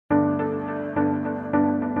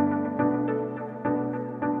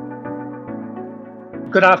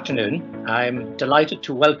Good afternoon. I'm delighted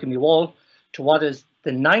to welcome you all to what is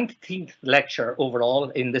the 19th lecture overall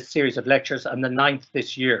in this series of lectures and the 9th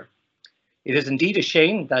this year. It is indeed a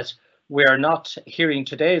shame that we are not hearing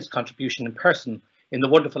today's contribution in person in the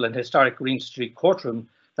wonderful and historic Green Street courtroom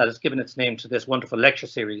that has given its name to this wonderful lecture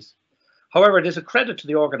series. However, it is a credit to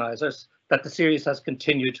the organisers that the series has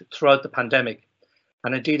continued throughout the pandemic.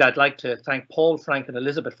 And indeed, I'd like to thank Paul, Frank and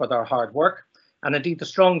Elizabeth for their hard work. And indeed, the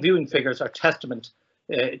strong viewing figures are testament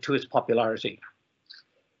to its popularity.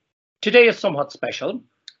 Today is somewhat special,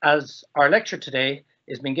 as our lecture today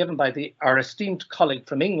is being given by our esteemed colleague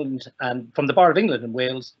from England and from the Bar of England and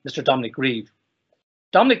Wales, Mr. Dominic Grieve.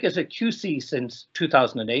 Dominic is a QC since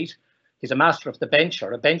 2008. He's a master of the bench,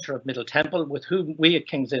 or a bencher of Middle Temple, with whom we at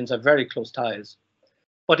King's Inns have very close ties.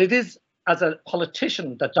 But it is as a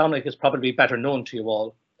politician that Dominic is probably better known to you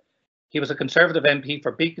all. He was a Conservative MP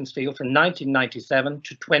for Beaconsfield from 1997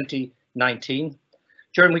 to 2019,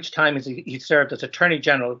 during which time he served as Attorney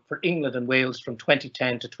General for England and Wales from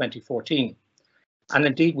 2010 to 2014. And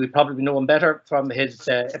indeed, we probably know him better from his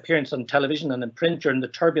appearance on television and in print during the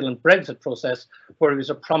turbulent Brexit process, where he was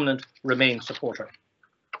a prominent Remain supporter.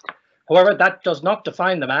 However, that does not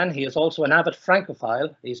define the man. He is also an avid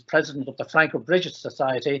Francophile. He's president of the Franco-British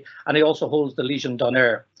Society, and he also holds the Legion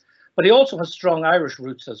d'Honneur. But he also has strong Irish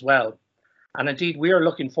roots as well. And indeed, we are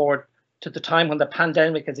looking forward to the time when the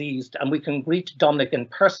pandemic has eased and we can greet Dominic in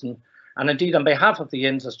person. And indeed, on behalf of the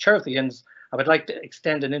Inns, as chair of the Inns, I would like to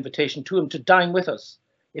extend an invitation to him to dine with us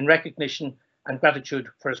in recognition and gratitude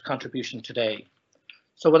for his contribution today.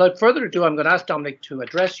 So without further ado, I'm going to ask Dominic to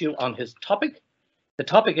address you on his topic. The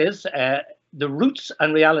topic is the roots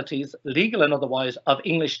and realities, legal and otherwise, of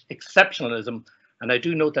English exceptionalism. And I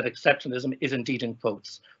do note that exceptionalism is indeed in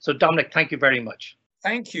quotes. So Dominic, thank you very much.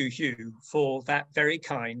 Thank you, Hugh, for that very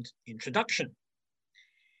kind introduction.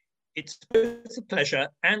 It's both a pleasure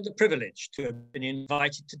and a privilege to have been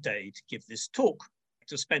invited today to give this talk.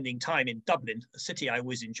 After spending time in Dublin, a city I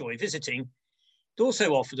always enjoy visiting, it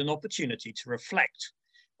also offered an opportunity to reflect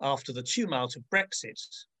after the tumult of Brexit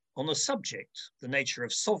on the subject, the nature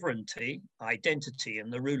of sovereignty, identity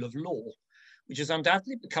and the rule of law, which has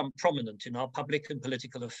undoubtedly become prominent in our public and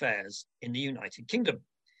political affairs in the United Kingdom,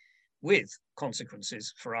 with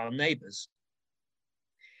consequences for our neighbours.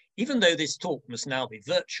 Even though this talk must now be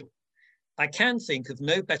virtual, I can think of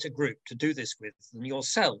no better group to do this with than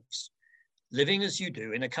yourselves, living as you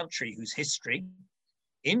do in a country whose history,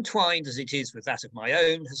 entwined as it is with that of my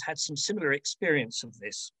own, has had some similar experience of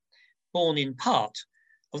this, born in part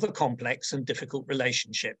of the complex and difficult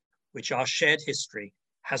relationship which our shared history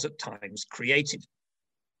has at times created.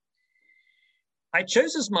 I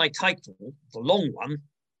chose as my title, the long one,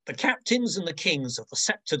 The Captains and the Kings of the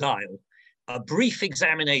Sceptred Isle, a brief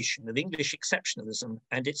examination of English exceptionalism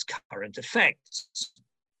and its current effects.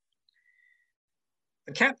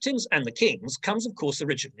 The Captains and the Kings comes, of course,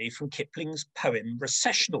 originally from Kipling's poem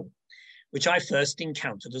Recessional, which I first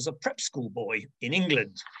encountered as a prep school boy in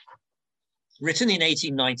England. Written in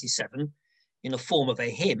 1897 in the form of a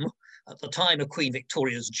hymn at the time of Queen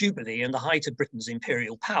Victoria's Jubilee and the height of Britain's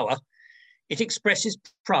imperial power, it expresses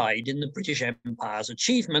pride in the British Empire's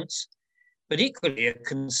achievements, but equally a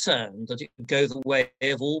concern that it would go the way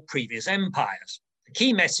of all previous empires. The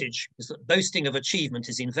key message is that boasting of achievement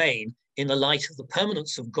is in vain in the light of the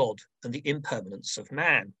permanence of God and the impermanence of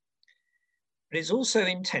man. But it's also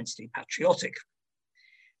intensely patriotic.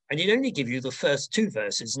 I need only give you the first two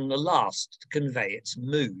verses and the last to convey its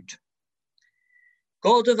mood.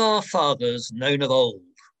 God of our fathers, known of old,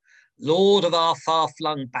 Lord of our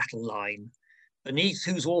far-flung battle line, beneath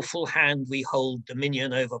whose awful hand we hold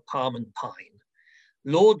dominion over palm and pine.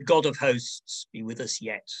 Lord God of hosts, be with us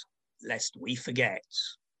yet, lest we forget,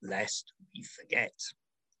 lest we forget.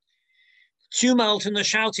 The tumult and the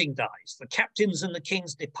shouting dies, the captains and the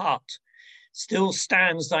kings depart. Still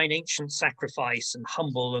stands thine ancient sacrifice and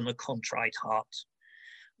humble and a contrite heart.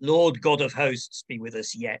 Lord God of hosts, be with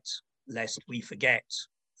us yet, lest we forget,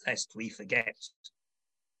 lest we forget.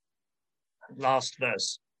 Last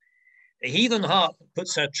verse. The heathen heart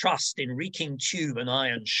puts her trust in reeking tube and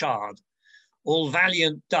iron shard, all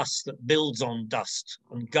valiant dust that builds on dust,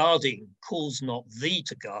 and guarding calls not thee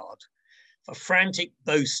to guard. For frantic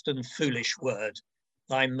boast and foolish word,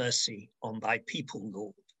 thy mercy on thy people,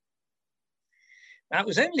 Lord. Now, it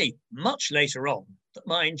was only much later on that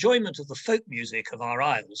my enjoyment of the folk music of our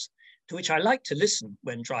isles, to which I like to listen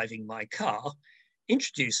when driving my car,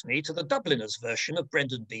 introduced me to the Dubliners' version of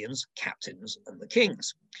Brendan Behan's Captains and the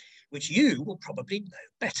Kings, which you will probably know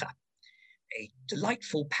better. A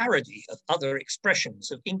delightful parody of other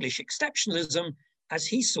expressions of English exceptionalism as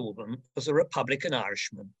he saw them as a Republican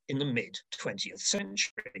Irishman in the mid-20th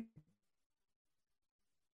century.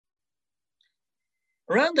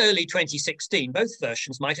 Around early 2016, both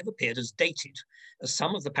versions might have appeared as dated as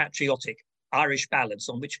some of the patriotic Irish ballads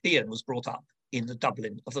on which Bian was brought up in the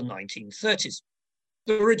Dublin of the 1930s.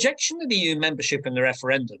 The rejection of EU membership in the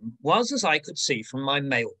referendum was, as I could see from my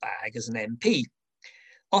mailbag as an MP,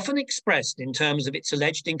 often expressed in terms of its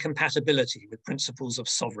alleged incompatibility with principles of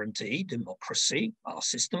sovereignty, democracy, our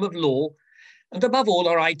system of law, and above all,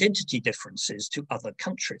 our identity differences to other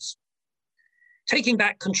countries. Taking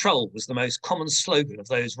back control was the most common slogan of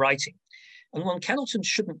those writing, and one cannot and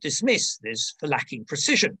shouldn't dismiss this for lacking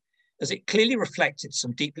precision, as it clearly reflected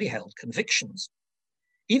some deeply held convictions.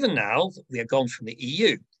 Even now that we are gone from the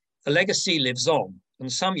EU, the legacy lives on,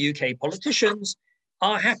 and some UK politicians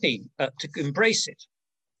are happy to embrace it.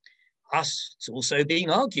 Thus, it's also being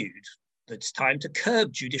argued that it's time to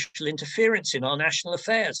curb judicial interference in our national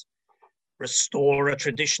affairs, restore a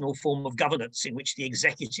traditional form of governance in which the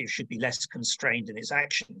executive should be less constrained in its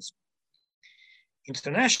actions.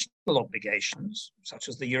 International obligations, such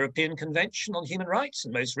as the European Convention on Human Rights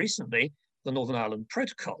and most recently the Northern Ireland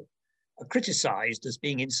Protocol, are criticised as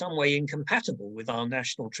being in some way incompatible with our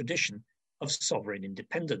national tradition of sovereign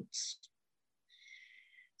independence.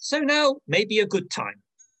 So now may be a good time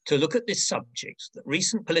to look at this subject that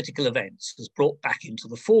recent political events has brought back into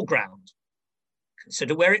the foreground.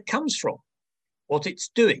 Consider where it comes from, what it's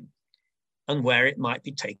doing, and where it might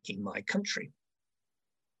be taking my country.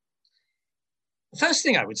 The first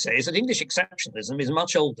thing I would say is that English exceptionalism is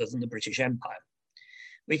much older than the British Empire.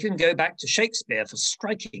 We can go back to Shakespeare for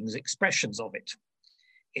striking expressions of it.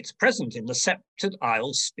 It's present in the Sceptred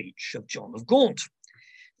Isle speech of John of Gaunt.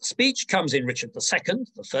 The speech comes in Richard II,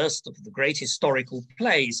 the first of the great historical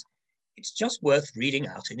plays. It's just worth reading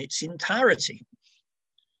out in its entirety.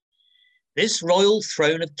 This royal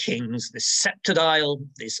throne of kings, this sceptred isle,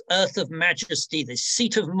 this earth of majesty, this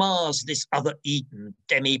seat of Mars, this other Eden,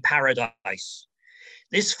 demi-paradise.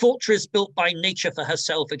 This fortress built by nature for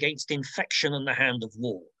herself against infection and the hand of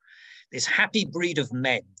war. This happy breed of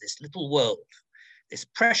men, this little world. This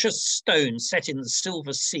precious stone set in the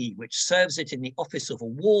silver sea, which serves it in the office of a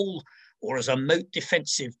wall or as a moat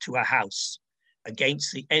defensive to a house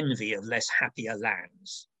against the envy of less happier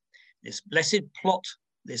lands. This blessed plot,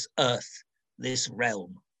 this earth, this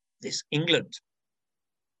realm, this England.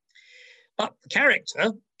 But the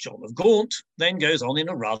character, John of Gaunt, then goes on in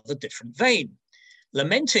a rather different vein,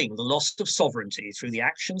 lamenting the loss of sovereignty through the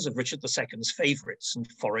actions of Richard II's favourites and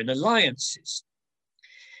foreign alliances.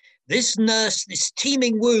 This nurse, this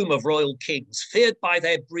teeming womb of royal kings, feared by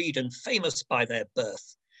their breed and famous by their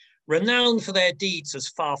birth, renowned for their deeds as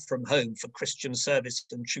far from home for Christian service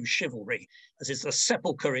and true chivalry, as is the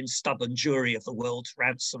sepulchre in stubborn jury of the world's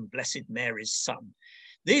ransom, blessed Mary's son.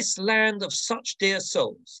 This land of such dear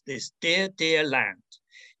souls, this dear, dear land,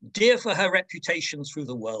 dear for her reputation through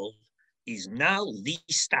the world, is now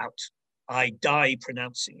leased out. I die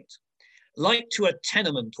pronouncing it, like to a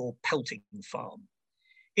tenement or pelting farm.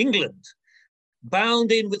 England, bound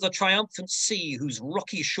in with the triumphant sea whose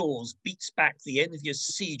rocky shores beats back the envious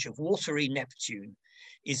siege of watery Neptune,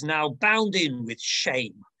 is now bound in with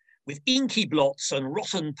shame, with inky blots and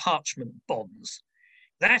rotten parchment bonds.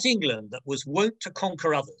 That England that was wont to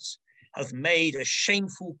conquer others hath made a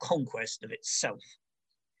shameful conquest of itself.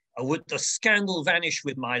 Oh, would the scandal vanish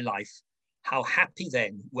with my life, how happy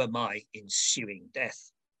then were my ensuing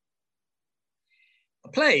death. The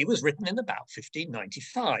play was written in about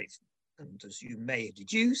 1595, and as you may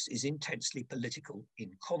deduce, is intensely political in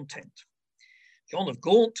content. John of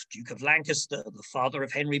Gaunt, Duke of Lancaster, the father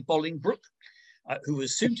of Henry Bolingbroke, who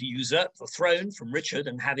was soon to usurp the throne from Richard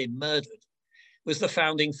and have him murdered, was the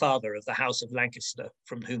founding father of the House of Lancaster,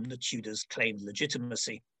 from whom the Tudors claimed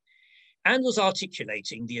legitimacy, and was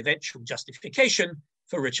articulating the eventual justification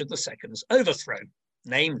for Richard II's overthrow,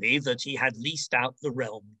 namely that he had leased out the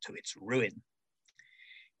realm to its ruin.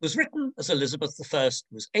 It was written as Elizabeth I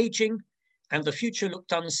was aging and the future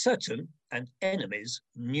looked uncertain and enemies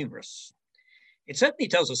numerous. It certainly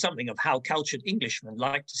tells us something of how cultured Englishmen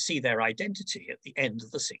liked to see their identity at the end of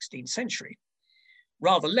the 16th century.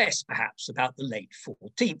 Rather less, perhaps, about the late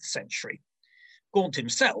 14th century. Gaunt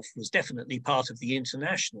himself was definitely part of the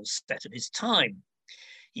international set of his time.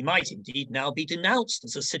 He might indeed now be denounced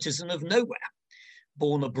as a citizen of nowhere.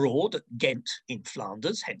 Born abroad at Ghent in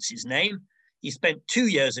Flanders, hence his name, he spent 2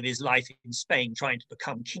 years of his life in Spain trying to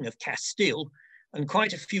become King of Castile, and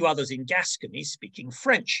quite a few others in Gascony speaking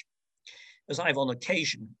French. As I've on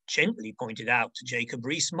occasion gently pointed out to Jacob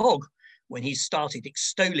Rees-Mogg, when he started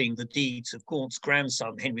extolling the deeds of Gaunt's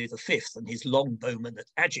grandson, Henry V, and his longbowmen at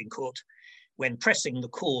Agincourt, when pressing the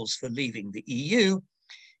cause for leaving the EU,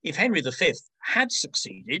 if Henry V had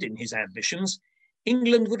succeeded in his ambitions,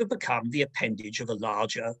 England would have become the appendage of a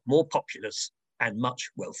larger, more populous, and much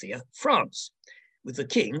wealthier France, with the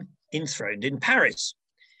king enthroned in Paris.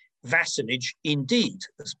 Vassalage indeed,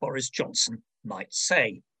 as Boris Johnson might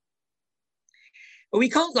say. But we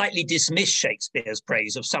can't lightly dismiss Shakespeare's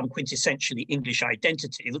praise of some quintessentially English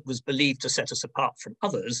identity that was believed to set us apart from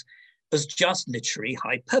others as just literary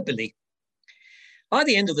hyperbole. By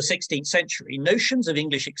the end of the 16th century, notions of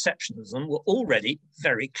English exceptionalism were already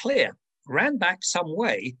very clear, ran back some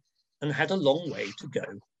way, and had a long way to go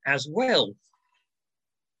as well.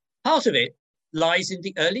 Part of it lies in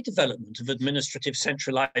the early development of administrative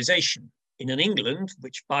centralization in an England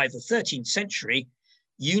which by the 13th century,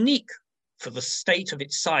 unique for the state of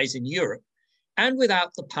its size in Europe, and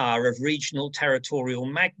without the power of regional territorial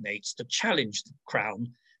magnates to challenge the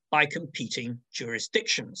crown by competing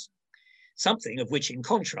jurisdictions, something of which, in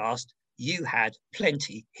contrast, you had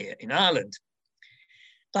plenty here in Ireland.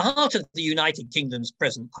 The heart of the United Kingdom's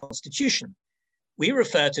present constitution, we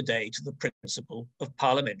refer today to the principle of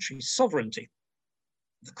parliamentary sovereignty.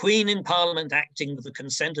 The Queen in Parliament, acting with the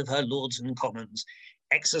consent of her Lords and Commons,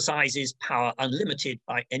 exercises power unlimited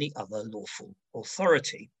by any other lawful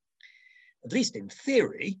authority. At least in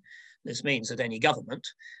theory, this means that any government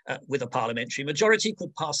with a parliamentary majority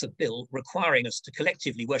could pass a bill requiring us to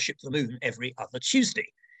collectively worship the moon every other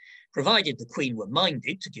Tuesday, provided the Queen were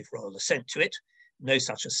minded to give royal assent to it, no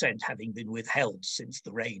such assent having been withheld since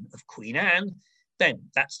the reign of Queen Anne. Then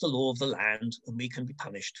that's the law of the land and we can be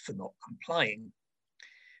punished for not complying.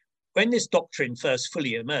 When this doctrine first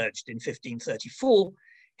fully emerged in 1534,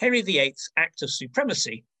 Henry VIII's Act of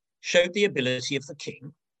Supremacy showed the ability of the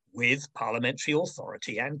king, with parliamentary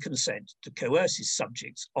authority and consent, to coerce his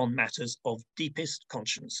subjects on matters of deepest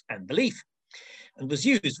conscience and belief, and was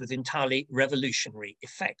used with entirely revolutionary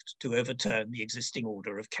effect to overturn the existing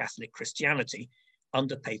order of Catholic Christianity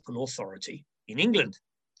under papal authority in England,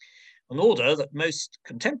 an order that most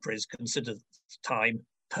contemporaries considered at the time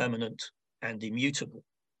permanent and immutable.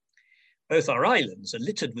 Both our islands are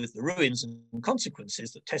littered with the ruins and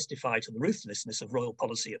consequences that testify to the ruthlessness of royal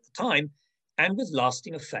policy at the time, and with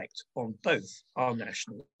lasting effect on both our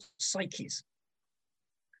national psyches.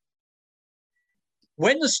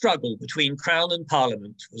 When the struggle between Crown and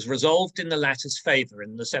Parliament was resolved in the latter's favour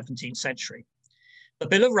in the 17th century, the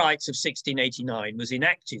Bill of Rights of 1689 was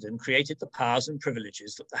enacted and created the powers and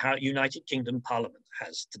privileges that the United Kingdom Parliament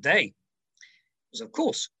has today. It was, of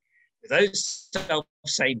course, with those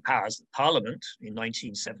self-same powers that Parliament in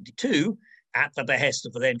 1972, at the behest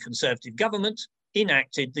of the then Conservative government,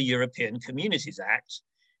 enacted the European Communities Act,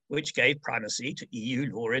 which gave primacy to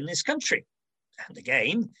EU law in this country, and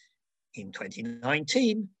again, in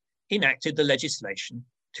 2019, enacted the legislation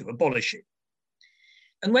to abolish it.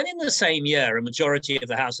 And when in the same year, a majority of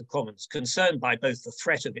the House of Commons, concerned by both the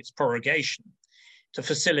threat of its prorogation to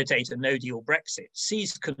facilitate a no-deal Brexit,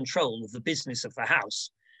 seized control of the business of the House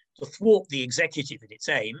to thwart the executive in its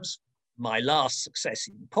aims, my last success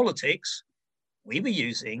in politics, we were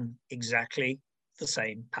using exactly the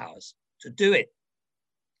same powers to do it.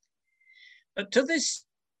 But to this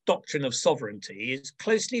doctrine of sovereignty is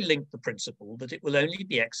closely linked the principle that it will only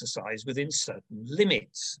be exercised within certain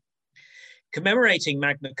limits. Commemorating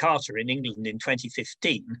Magna Carta in England in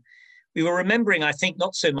 2015, we were remembering, I think,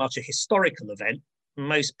 not so much a historical event,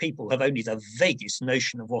 most people have only the vaguest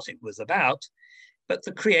notion of what it was about, but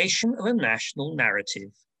the creation of a national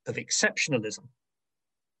narrative of exceptionalism.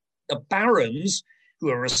 The barons who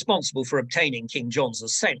were responsible for obtaining King John's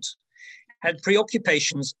assent had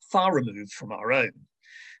preoccupations far removed from our own.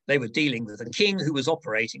 They were dealing with a king who was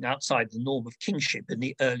operating outside the norm of kingship in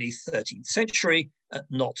the early 13th century,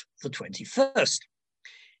 not the 21st.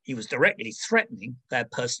 He was directly threatening their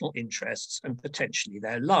personal interests and potentially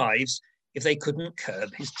their lives if they couldn't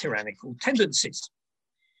curb his tyrannical tendencies.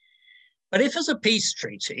 But if as a peace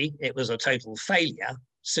treaty, it was a total failure,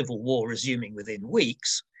 civil war resuming within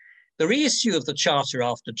weeks, the reissue of the Charter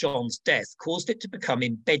after John's death caused it to become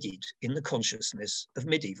embedded in the consciousness of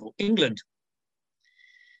medieval England.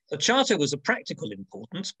 The Charter was of practical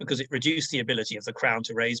importance because it reduced the ability of the Crown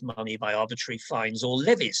to raise money by arbitrary fines or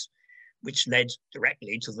levies, which led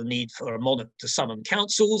directly to the need for a monarch to summon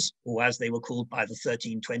councils, or as they were called by the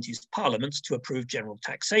 1320s parliaments, to approve general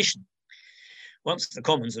taxation. Once the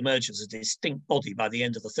Commons emerged as a distinct body by the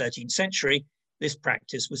end of the 13th century, this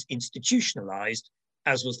practice was institutionalized,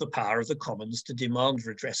 as was the power of the Commons to demand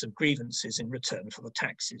redress of grievances in return for the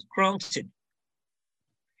taxes granted.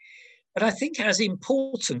 But I think as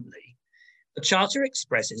importantly, The Charter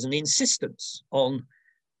expresses an insistence on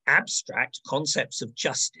abstract concepts of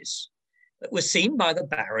justice that were seen by the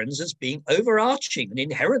barons as being overarching and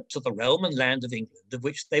inherent to the realm and land of England of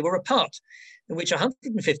which they were a part, and which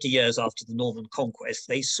 150 years after the Norman conquest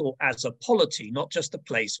they saw as a polity, not just a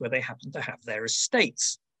place where they happened to have their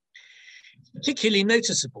estates. Particularly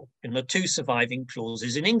noticeable in the two surviving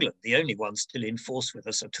clauses in England, the only ones still in force with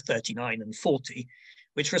us are 39 and 40,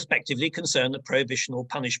 which respectively concern the prohibition or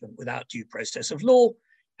punishment without due process of law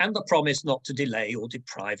and the promise not to delay or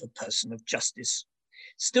deprive a person of justice,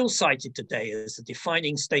 still cited today as the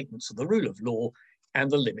defining statements of the rule of law and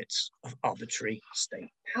the limits of arbitrary state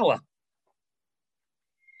power.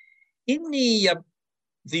 In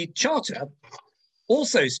the Charter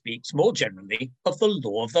also speaks more generally of the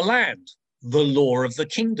law of the land, the law of the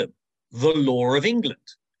kingdom, the law of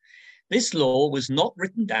England. This law was not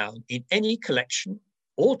written down in any collection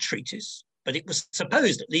or treatise, but it was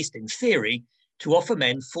supposed, at least in theory, to offer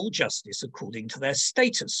men full justice according to their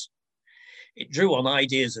status. It drew on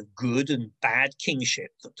ideas of good and bad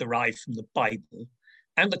kingship that derived from the Bible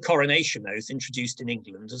and the coronation oath introduced in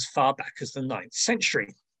England as far back as the 9th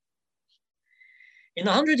century. In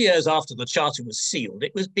the 100 years after the Charter was sealed,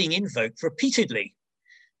 it was being invoked repeatedly.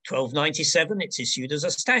 1297, it's issued as a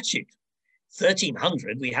statute.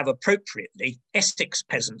 1300, we have appropriately Essex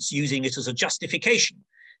peasants using it as a justification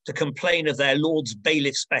to complain of their lord's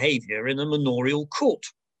bailiff's behaviour in a manorial court.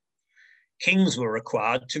 Kings were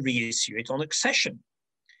required to reissue it on accession.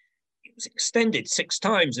 It was extended 6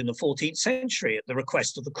 times in the 14th century at the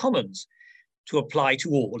request of the Commons to apply to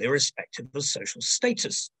all, irrespective of social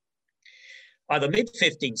status. By the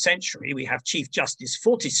mid-15th century, we have Chief Justice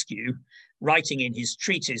Fortescue writing in his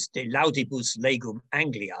treatise De Laudibus Legum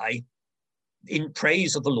Angliae in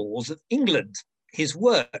praise of the laws of England. His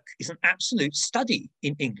work is an absolute study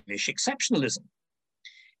in English exceptionalism.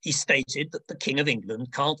 He stated that the King of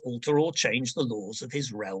England can't alter or change the laws of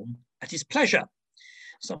his realm at his pleasure,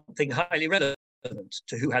 something highly relevant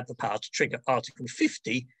to who had the power to trigger Article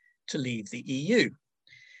 50 to leave the EU.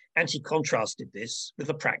 And he contrasted this with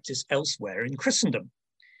the practice elsewhere in Christendom.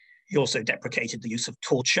 He also deprecated the use of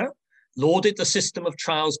torture, lauded the system of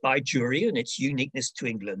trials by jury and its uniqueness to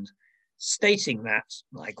England, stating that,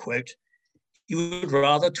 and I quote, "You would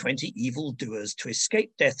rather 20 evildoers to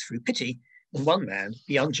escape death through pity than one man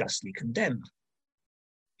be unjustly condemned."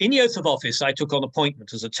 In the oath of office, I took on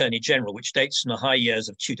appointment as Attorney General, which dates from the high years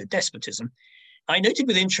of Tudor despotism. I noted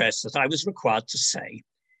with interest that I was required to say,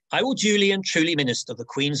 "I will duly and truly minister the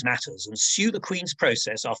Queen's matters and sue the Queen's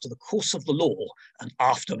process after the course of the law and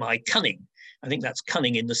after my cunning." I think that's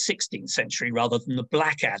cunning in the 16th century rather than the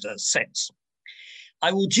Blackadder sense.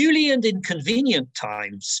 "I will duly and in convenient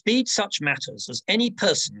time speed such matters as any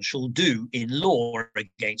person shall do in law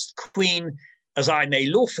against the Queen, as I may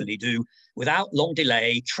lawfully do, without long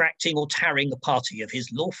delay, tracting or tarrying the party of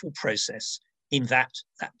his lawful process in that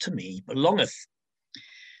to me belongeth."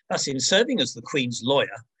 Thus, in serving as the Queen's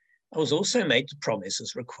lawyer, I was also made to promise,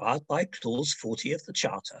 as required by Clause 40 of the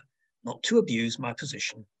Charter, not to abuse my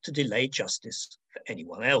position to delay justice for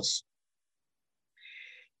anyone else.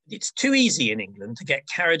 It's too easy in England to get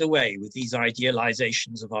carried away with these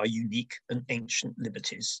idealizations of our unique and ancient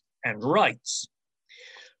liberties and rights.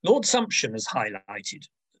 Lord Sumption has highlighted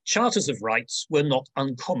that charters of rights were not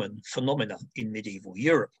uncommon phenomena in medieval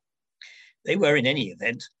Europe. They were, in any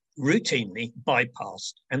event, routinely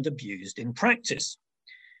bypassed and abused in practice.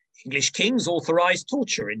 English kings authorized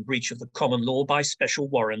torture in breach of the common law by special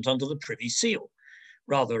warrant under the Privy Seal,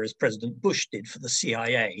 rather as President Bush did for the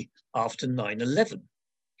CIA after 9/11.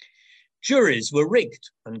 Juries were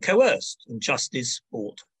rigged and coerced, and justice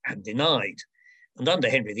bought and denied. And under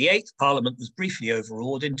Henry VIII, Parliament was briefly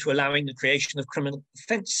overawed into allowing the creation of criminal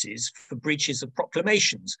offences for breaches of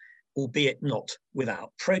proclamations, albeit not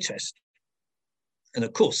without protest. And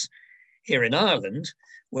of course, here in Ireland,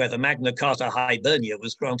 where the Magna Carta Hibernia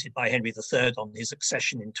was granted by Henry III on his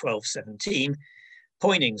accession in 1217,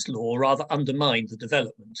 Poyning's law rather undermined the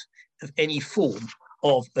development of any form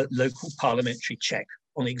of a local parliamentary check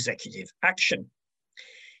on executive action.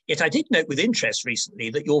 Yet I did note with interest recently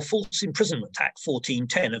that your False Imprisonment Act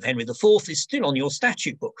 1410 of Henry IV is still on your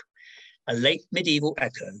statute book, a late medieval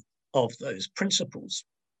echo of those principles.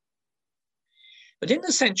 But in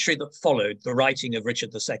the century that followed the writing of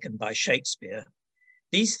Richard II by Shakespeare,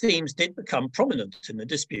 these themes did become prominent in the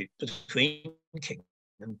dispute between King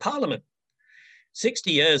and Parliament.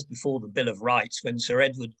 60 years before the Bill of Rights, when Sir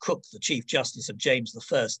Edward Coke, the Chief Justice of James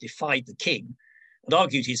I, defied the King and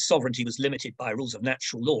argued his sovereignty was limited by rules of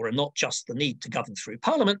natural law and not just the need to govern through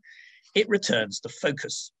Parliament, it returns to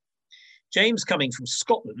focus. James, coming from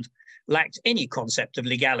Scotland, lacked any concept of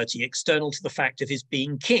legality external to the fact of his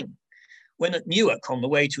being king. When at Newark, on the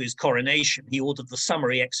way to his coronation, he ordered the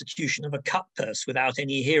summary execution of a cutpurse without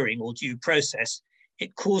any hearing or due process,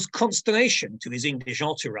 it caused consternation to his English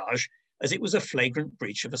entourage, as it was a flagrant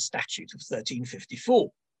breach of a statute of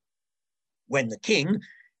 1354. When the king,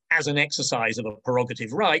 as an exercise of a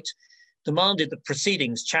prerogative right, demanded that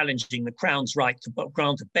proceedings challenging the Crown's right to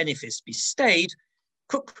grant a benefice be stayed,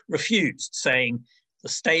 Coke refused, saying, "The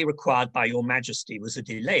stay required by your Majesty was a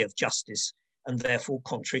delay of justice and therefore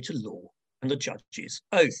contrary to law and the judge's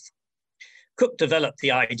oath." Coke developed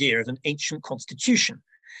the idea of an ancient constitution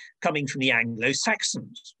coming from the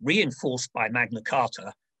Anglo-Saxons, reinforced by Magna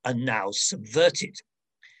Carta and now subverted.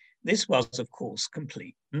 This was, of course,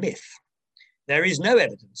 complete myth. There is no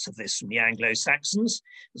evidence of this from the Anglo-Saxons,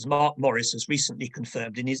 as Mark Morris has recently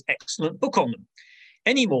confirmed in his excellent book on them,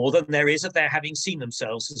 any more than there is of their having seen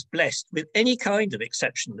themselves as blessed with any kind of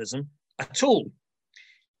exceptionalism at all.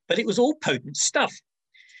 But it was all potent stuff.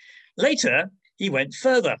 Later, he went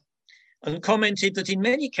further and commented that in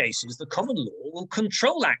many cases, the common law will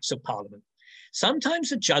control acts of Parliament,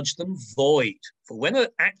 sometimes adjudge them void. For when an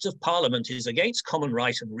act of Parliament is against common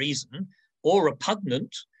right and reason, or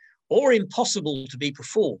repugnant, or impossible to be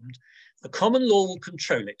performed, the common law will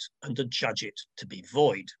control it and adjudge it to be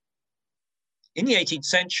void. In the 18th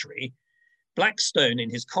century, Blackstone in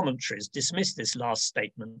his commentaries dismissed this last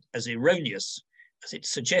statement as erroneous, as it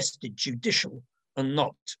suggested judicial and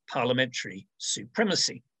not parliamentary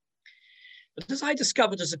supremacy. But as I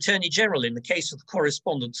discovered as Attorney General in the case of the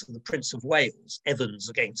correspondence of the Prince of Wales, Evans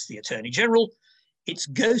against the Attorney General, its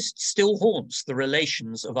ghost still haunts the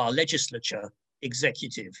relations of our legislature,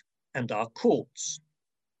 executive, and our courts.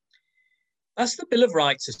 Thus, the Bill of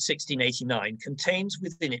Rights of 1689 contains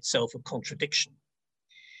within itself a contradiction.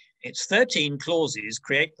 Its 13 clauses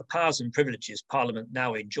create the powers and privileges Parliament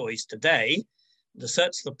now enjoys today and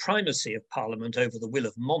asserts the primacy of Parliament over the will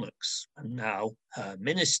of monarchs and now her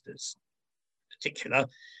ministers. In particular,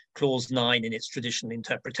 Clause 9 in its traditional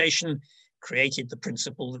interpretation created the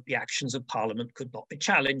principle that the actions of Parliament could not be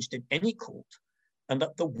challenged in any court, and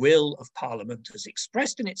that the will of Parliament as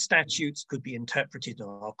expressed in its statutes could be interpreted in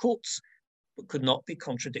our courts, but could not be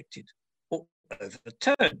contradicted or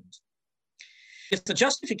overturned. If the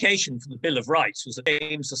justification for the Bill of Rights was that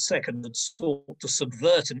James II had sought to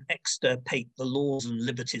subvert and extirpate the laws and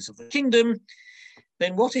liberties of the kingdom,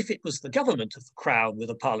 then what if it was the government of the Crown with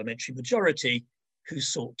a parliamentary majority who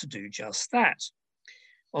sought to do just that?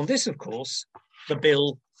 On this, of course, the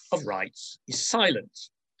Bill of Rights is silent.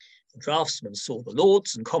 The draftsman saw the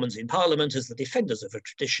Lords and Commons in Parliament as the defenders of a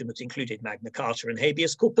tradition that included Magna Carta and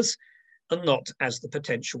habeas corpus, and not as the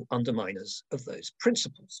potential underminers of those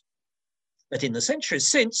principles. But in the centuries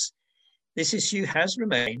since, this issue has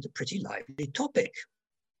remained a pretty lively topic.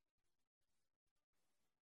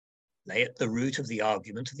 Lay at the root of the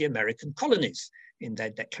argument of the American colonies in their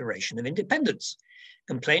Declaration of Independence,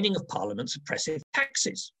 complaining of Parliament's oppressive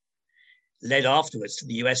taxes, led afterwards to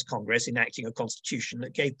the US Congress enacting a constitution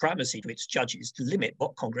that gave primacy to its judges to limit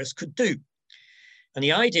what Congress could do. And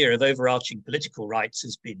the idea of overarching political rights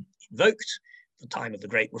has been invoked at the time of the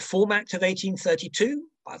Great Reform Act of 1832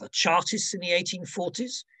 by the Chartists in the 1840s,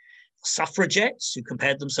 the suffragettes who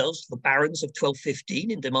compared themselves to the barons of 1215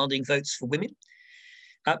 in demanding votes for women,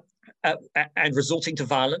 and resorting to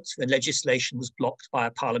violence when legislation was blocked by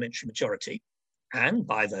a parliamentary majority, and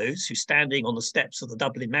by those who, standing on the steps of the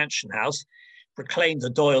Dublin Mansion House, proclaimed the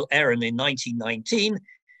Doyle Errand in 1919,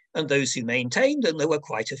 and those who maintained, and there were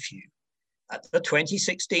quite a few, that the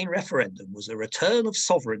 2016 referendum was a return of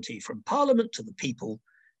sovereignty from Parliament to the people,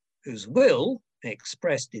 whose will,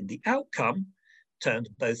 expressed in the outcome, turned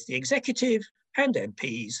both the executive and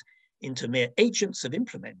MPs into mere agents of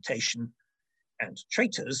implementation and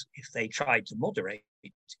traitors if they tried to moderate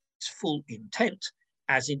its full intent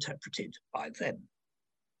as interpreted by them.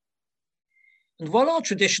 And while our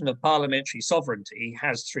tradition of parliamentary sovereignty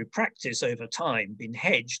has through practice over time been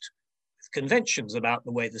hedged with conventions about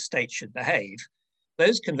the way the state should behave,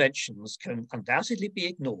 those conventions can undoubtedly be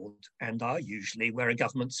ignored and are usually where a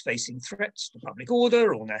government's facing threats to public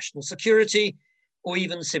order or national security, or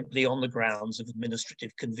even simply on the grounds of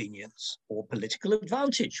administrative convenience or political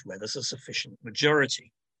advantage where there's a sufficient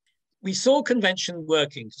majority. We saw convention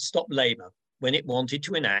working to stop Labour when it wanted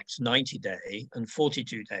to enact 90-day and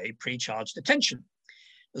 42-day pre-charge detention,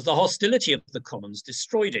 as the hostility of the Commons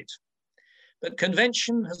destroyed it. But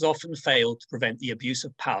convention has often failed to prevent the abuse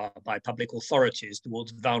of power by public authorities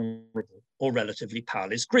towards vulnerable or relatively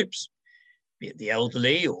powerless groups, be it the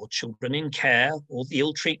elderly or children in care or the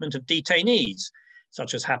ill treatment of detainees,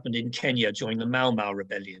 such as happened in Kenya during the Mau Mau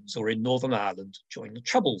rebellions or in Northern Ireland during the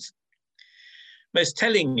Troubles. Most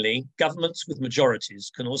tellingly, governments with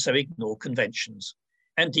majorities can also ignore conventions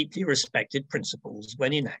and deeply respected principles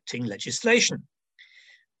when enacting legislation.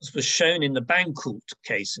 As was shown in the Bancourt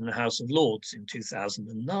case in the House of Lords in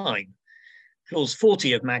 2009. Clause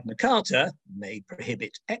 40 of Magna Carta may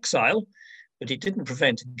prohibit exile, but it didn't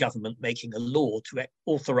prevent a government making a law to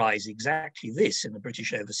authorize exactly this in the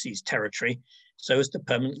British overseas territory, so as to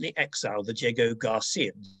permanently exile the Diego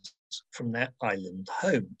Garcians from their island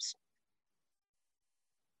homes.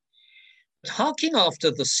 But harking after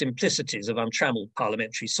the simplicities of untrammeled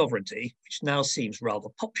parliamentary sovereignty, which now seems rather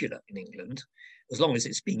popular in England, as long as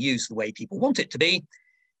it's being used the way people want it to be,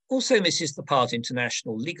 also misses the part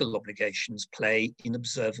international legal obligations play in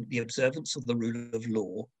the observance of the rule of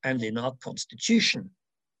law and in our constitution.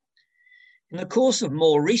 In the course of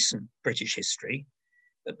more recent British history,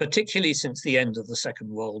 but particularly since the end of the Second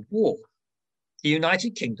World War, the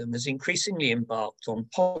United Kingdom has increasingly embarked on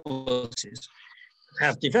policies that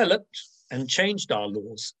have developed and changed our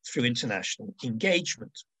laws through international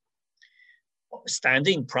engagement.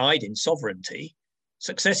 Notwithstanding pride in sovereignty,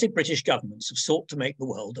 successive British governments have sought to make the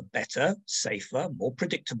world a better, safer, more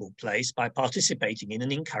predictable place by participating in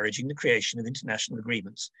and encouraging the creation of international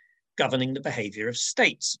agreements governing the behaviour of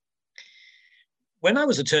states. When I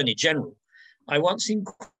was Attorney General, I once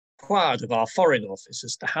inquired of our Foreign Office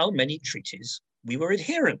as to how many treaties we were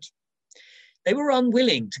adherent. They were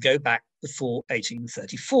unwilling to go back before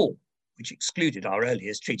 1834, which excluded our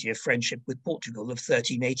earliest Treaty of Friendship with Portugal of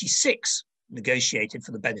 1386, negotiated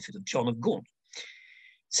for the benefit of John of Gaunt.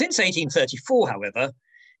 Since 1834, however,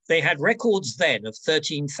 they had records then of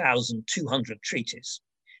 13,200 treaties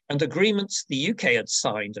and agreements the UK had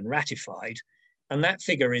signed and ratified, and that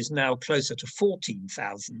figure is now closer to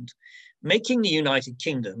 14,000, making the United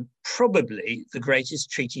Kingdom probably the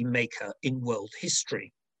greatest treaty maker in world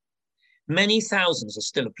history. Many thousands are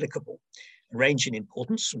still applicable, range in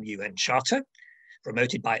importance from the UN Charter,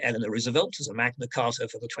 promoted by Eleanor Roosevelt as a Magna Carta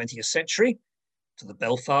for the 20th century, to the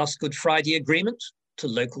Belfast Good Friday Agreement, to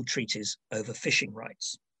local treaties over fishing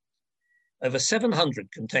rights. Over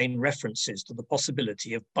 700 contain references to the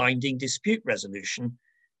possibility of binding dispute resolution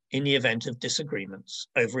in the event of disagreements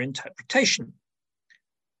over interpretation.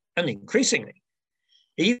 And increasingly,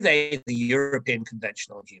 be they the European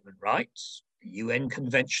Convention on Human Rights, the UN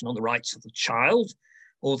Convention on the Rights of the Child,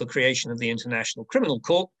 or the creation of the International Criminal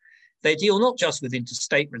Court, they deal not just with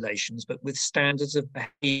interstate relations, but with standards of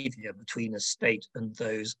behavior between a state and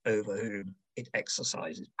those over whom it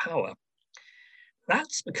exercises power.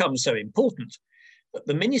 That's become so important that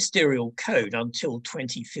the Ministerial Code until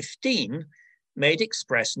 2015 made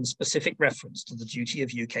express and specific reference to the duty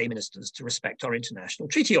of UK ministers to respect our international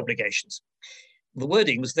treaty obligations. The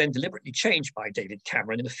wording was then deliberately changed by David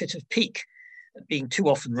Cameron in a fit of pique, being too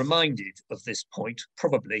often reminded of this point,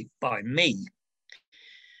 probably by me.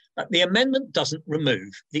 But the amendment doesn't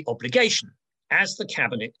remove the obligation, as the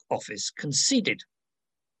Cabinet Office conceded.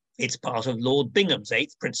 It's part of Lord Bingham's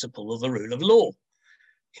 8th principle of the rule of law.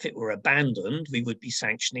 If it were abandoned, we would be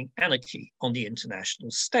sanctioning anarchy on the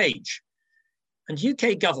international stage. And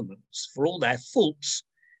UK governments, for all their faults,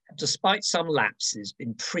 have, despite some lapses,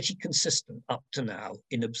 been pretty consistent up to now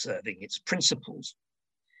in observing its principles.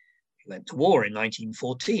 We went to war in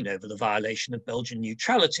 1914 over the violation of Belgian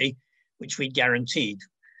neutrality, which we guaranteed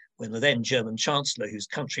when the then German Chancellor, whose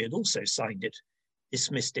country had also signed it,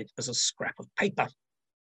 dismissed it as a scrap of paper.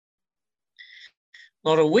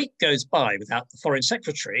 Not a week goes by without the Foreign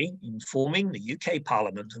Secretary informing the UK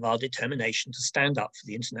Parliament of our determination to stand up for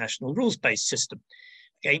the international rules-based system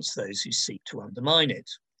against those who seek to undermine it.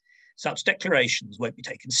 Such declarations won't be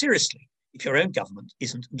taken seriously if your own government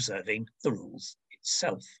isn't observing the rules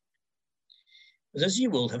itself. But as you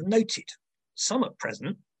will have noted, some at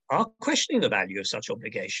present are questioning the value of such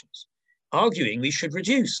obligations, arguing we should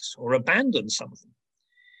reduce or abandon some of them.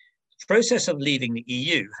 The process of leaving the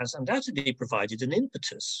EU has undoubtedly provided an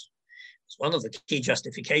impetus, as one of the key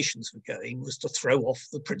justifications for going was to throw off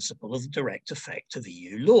the principle of the direct effect of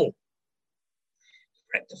EU law.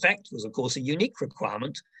 Direct effect was, of course, a unique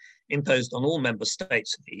requirement imposed on all member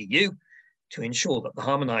states of the EU to ensure that the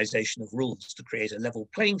harmonisation of rules to create a level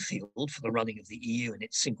playing field for the running of the EU and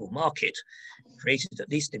its single market, created at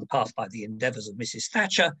least in part by the endeavours of Mrs.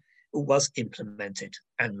 Thatcher, was implemented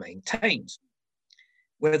and maintained.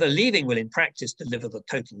 Whether leaving will in practice deliver the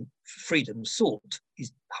total freedom sought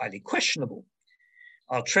is highly questionable.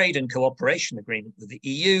 Our trade and cooperation agreement with the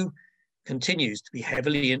EU continues to be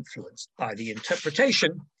heavily influenced by the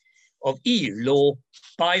interpretation of EU law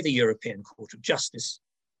by the European Court of Justice,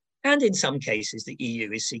 And in some cases, the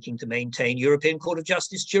EU is seeking to maintain European Court of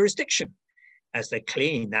Justice jurisdiction, as there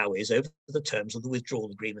clearly now is over the terms of the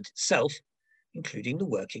withdrawal agreement itself, including the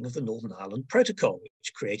working of the Northern Ireland Protocol,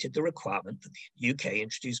 which created the requirement that the UK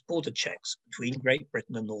introduce border checks between Great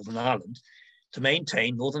Britain and Northern Ireland to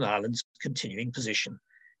maintain Northern Ireland's continuing position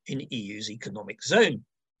in the EU's economic zone.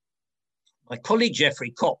 My colleague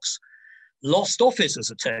Geoffrey Cox lost office as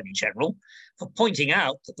Attorney General for pointing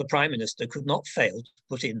out that the Prime Minister could not fail to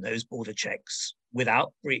put in those border checks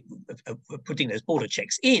without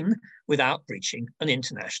without breaching an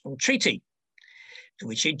international treaty to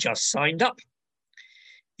which he'd just signed up.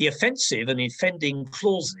 The offensive and offending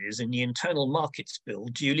clauses in the Internal Markets Bill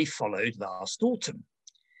duly followed last autumn.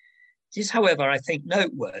 It is, however, I think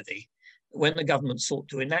noteworthy that when the government sought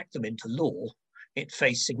to enact them into law, it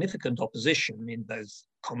faced significant opposition in both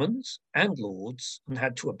Commons and Lords and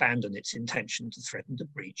had to abandon its intention to threaten to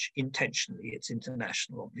breach intentionally its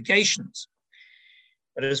international obligations.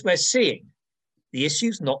 But as we're seeing, the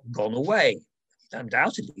issue's not gone away. It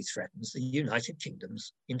undoubtedly threatens the United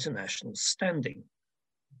Kingdom's international standing.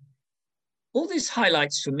 All this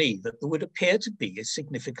highlights for me that there would appear to be a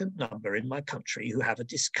significant number in my country who have a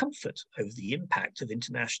discomfort over the impact of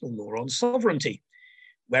international law on sovereignty,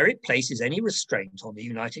 where it places any restraint on the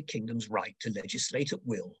United Kingdom's right to legislate at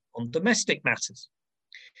will on domestic matters.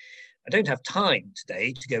 I don't have time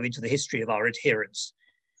today to go into the history of our adherence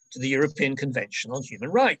to the European Convention on Human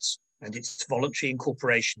Rights and its voluntary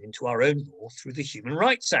incorporation into our own law through the Human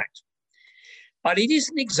Rights Act. But it is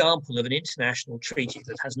an example of an international treaty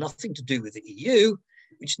that has nothing to do with the EU,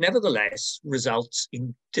 which nevertheless results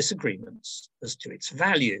in disagreements as to its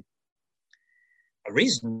value. A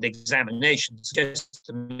reasoned examination suggests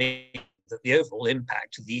to me that the overall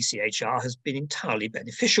impact of the ECHR has been entirely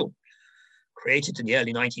beneficial. Created in the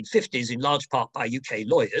early 1950s in large part by UK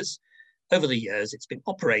lawyers, over the years it's been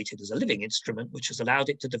operated as a living instrument which has allowed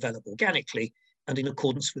it to develop organically and in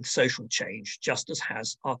accordance with social change, just as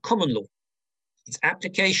has our common law. Its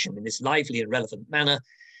application in this lively and relevant manner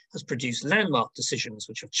has produced landmark decisions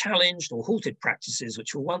which have challenged or halted practices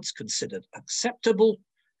which were once considered acceptable,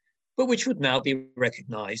 but which would now be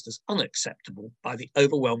recognised as unacceptable by the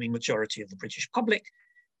overwhelming majority of the British public,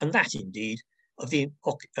 and that indeed of the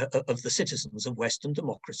citizens of Western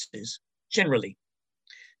democracies generally.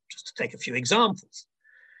 Just to take a few examples: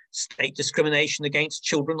 state discrimination against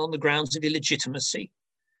children on the grounds of illegitimacy,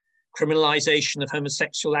 criminalisation of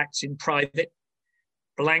homosexual acts in private,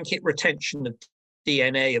 blanket retention of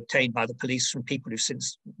DNA obtained by the police from people who've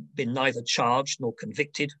since been neither charged nor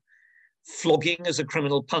convicted, flogging as a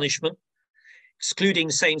criminal punishment,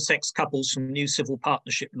 excluding same-sex couples from new civil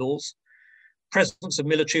partnership laws, presence of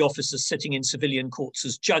military officers sitting in civilian courts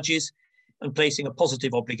as judges, and placing a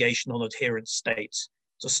positive obligation on adherent states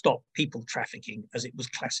to stop people trafficking as it was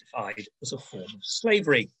classified as a form of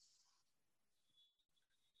slavery.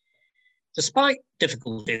 Despite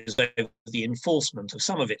difficulties over the enforcement of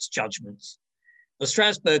some of its judgments, the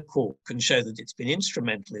Strasbourg Court can show that it's been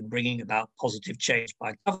instrumental in bringing about positive change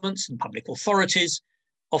by governments and public authorities,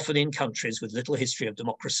 often in countries with little history of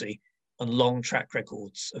democracy and long track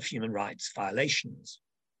records of human rights violations.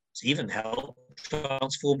 It's even helped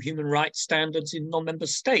transform human rights standards in non-member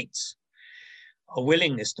states. Our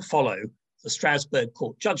willingness to follow the Strasbourg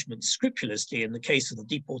Court judgment scrupulously in the case of the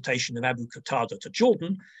deportation of Abu Qatada to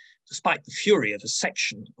Jordan, despite the fury of a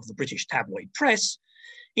section of the British tabloid press,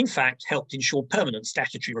 in fact helped ensure permanent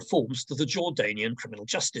statutory reforms to the Jordanian criminal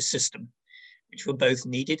justice system, which were both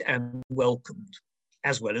needed and welcomed,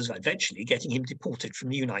 as well as eventually getting him deported from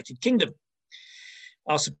the United Kingdom.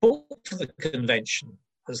 Our support for the convention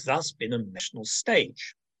has thus been a national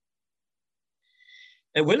stage.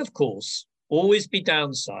 There will, of course, always be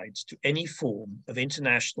downsides to any form of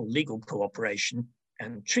international legal cooperation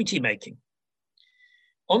and treaty making.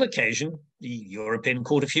 On occasion, the European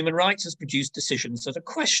Court of Human Rights has produced decisions that are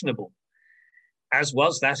questionable, as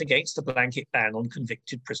was that against the blanket ban on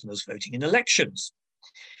convicted prisoners voting in elections.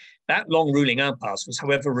 That long-ruling impasse was,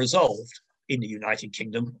 however, resolved in the United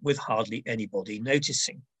Kingdom with hardly anybody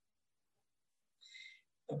noticing.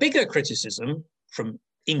 A bigger criticism from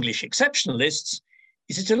English exceptionalists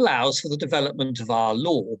is it allows for the development of our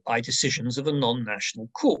law by decisions of a non-national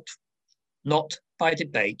court, not by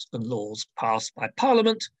debate and laws passed by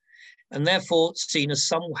Parliament, and therefore seen as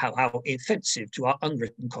somehow offensive to our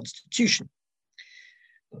unwritten constitution.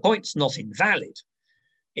 The point's not invalid.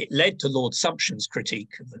 It led to Lord Sumption's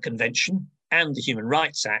critique of the Convention and the Human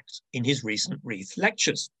Rights Act in his recent Reith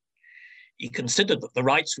lectures. He considered that the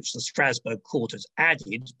rights which the Strasbourg Court has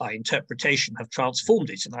added by interpretation have transformed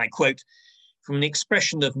it, and I quote, from an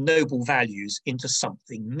expression of noble values into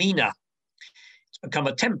something meaner. to become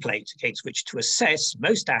a template against which to assess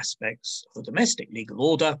most aspects of the domestic legal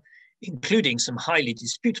order, including some highly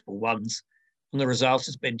disputable ones, and the result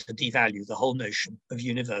has been to devalue the whole notion of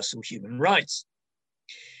universal human rights.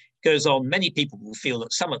 It goes on, many people will feel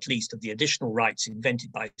that some at least of the additional rights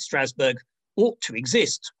invented by Strasbourg ought to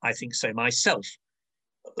exist. I think so myself.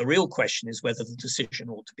 But the real question is whether the decision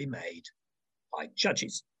ought to be made by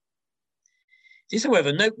judges. It is,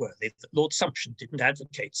 however, noteworthy that Lord Sumption didn't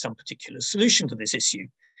advocate some particular solution to this issue,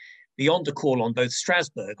 beyond a call on both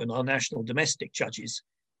Strasbourg and our national domestic judges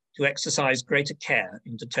to exercise greater care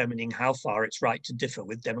in determining how far it's right to differ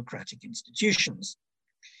with democratic institutions.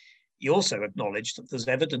 He also acknowledged that there's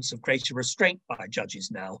evidence of greater restraint by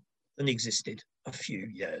judges now than existed a few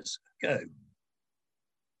years ago.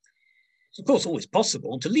 It's of course always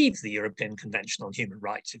possible to leave the European Convention on Human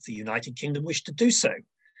Rights if the United Kingdom wished to do so.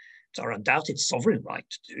 It's our undoubted sovereign right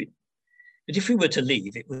to do it. But if we were to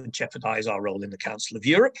leave, it would jeopardize our role in the Council of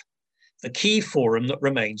Europe, the key forum that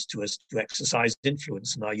remains to us to exercise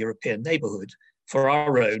influence in our European neighbourhood for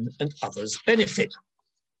our own and others' benefit,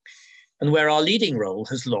 and where our leading role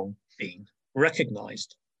has long been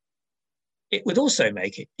recognised. It would also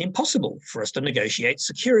make it impossible for us to negotiate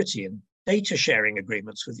security and data sharing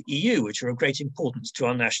agreements with the EU, which are of great importance to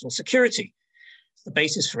our national security. The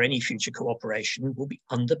basis for any future cooperation will be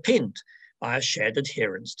underpinned by a shared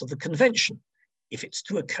adherence to the Convention, if it's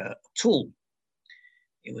to occur at all.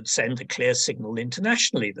 It would send a clear signal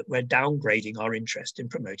internationally that we're downgrading our interest in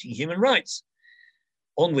promoting human rights.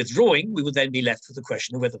 On withdrawing, we would then be left with the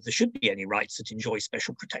question of whether there should be any rights that enjoy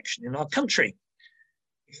special protection in our country.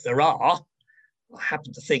 If there are, I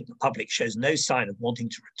happen to think the public shows no sign of wanting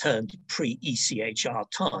to return to pre-ECHR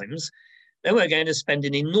times, then we're going to spend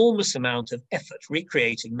an enormous amount of effort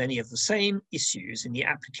recreating many of the same issues in the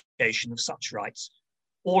application of such rights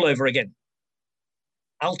all over again.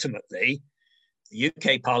 Ultimately, the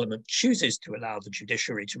UK Parliament chooses to allow the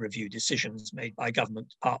judiciary to review decisions made by government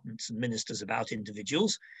departments and ministers about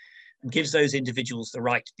individuals, and gives those individuals the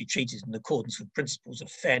right to be treated in accordance with principles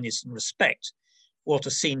of fairness and respect, what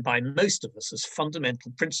are seen by most of us as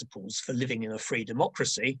fundamental principles for living in a free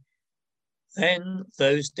democracy, then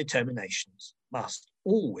those determinations must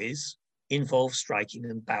always involve striking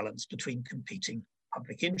a balance between competing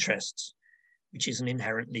public interests, which is an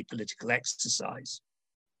inherently political exercise.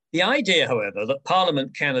 The idea, however, that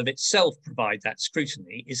Parliament can of itself provide that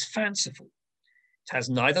scrutiny is fanciful. It has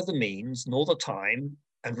neither the means nor the time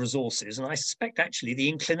and resources, and I suspect actually the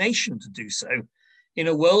inclination to do so, in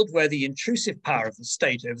a world where the intrusive power of the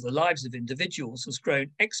state over the lives of individuals has grown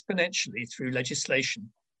exponentially through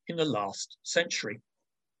legislation in the last century.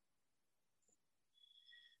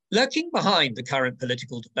 Lurking behind the current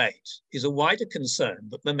political debate is a wider concern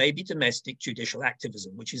that there may be domestic judicial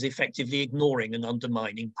activism which is effectively ignoring and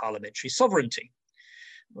undermining parliamentary sovereignty.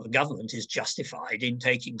 The government is justified in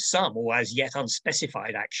taking some or as yet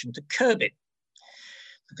unspecified action to curb it.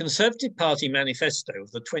 The Conservative Party manifesto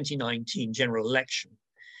of the 2019 general election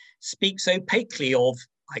speaks opaquely of,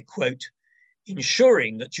 I quote,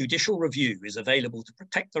 ensuring that judicial review is available to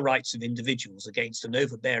protect the rights of individuals against an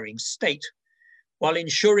overbearing state, while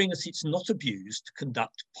ensuring that it's not abused to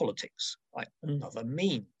conduct politics by another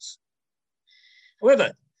means.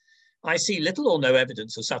 However, I see little or no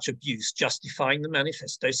evidence of such abuse justifying the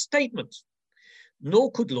manifesto statement,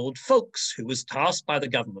 nor could Lord Foulkes, who was tasked by the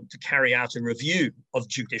government to carry out a review of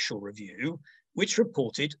judicial review, which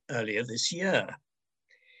reported earlier this year.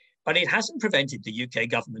 But it hasn't prevented the UK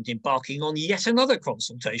government embarking on yet another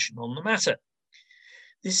consultation on the matter.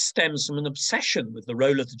 This stems from an obsession with the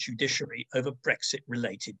role of the judiciary over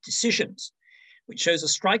Brexit-related decisions, which shows a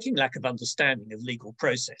striking lack of understanding of legal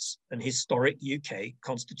process and historic UK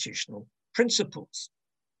constitutional principles.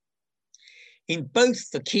 In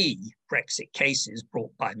both the key Brexit cases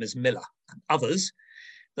brought by Ms. Miller and others,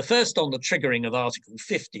 the first on the triggering of Article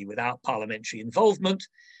 50 without parliamentary involvement,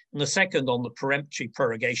 and the second on the peremptory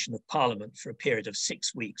prorogation of Parliament for a period of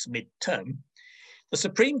 6 weeks mid-term, the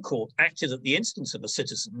Supreme Court acted at the instance of a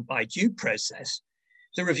citizen by due process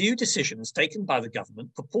to review decisions taken by the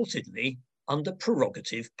government purportedly under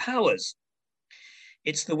prerogative powers.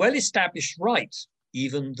 It's the well-established right,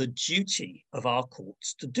 even the duty of our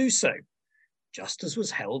courts to do so, just as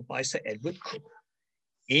was held by Sir Edward Cook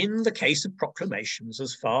in the case of proclamations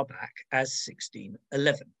as far back as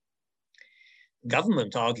 1611. The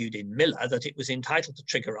government argued in Miller that it was entitled to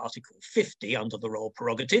trigger Article 50 under the royal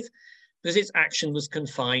prerogative because its action was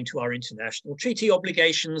confined to our international treaty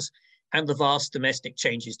obligations and the vast domestic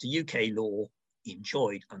changes to UK law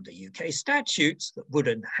enjoyed under UK statutes that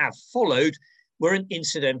wouldn't have followed were an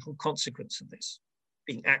incidental consequence of this,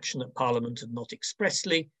 being action that Parliament had not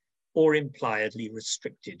expressly or impliedly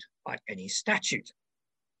restricted by any statute.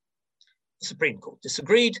 The Supreme Court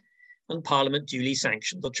disagreed, and Parliament duly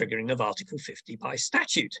sanctioned the triggering of Article 50 by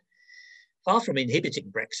statute. Far from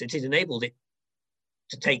inhibiting Brexit, it enabled it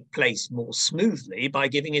to take place more smoothly by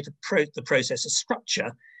giving it the process a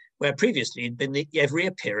structure where previously had been every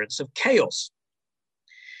appearance of chaos.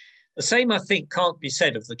 The same, I think, can't be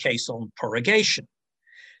said of the case on prorogation.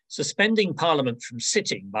 Suspending Parliament from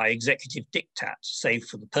sitting by executive diktat, save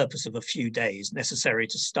for the purpose of a few days necessary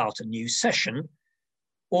to start a new session,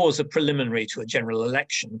 or as a preliminary to a general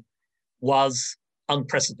election, was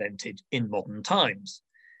unprecedented in modern times,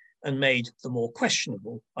 and made the more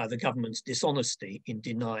questionable by the government's dishonesty in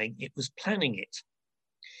denying it was planning it.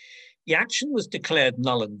 The action was declared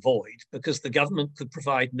null and void because the government could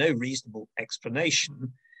provide no reasonable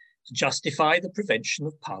explanation to justify the prevention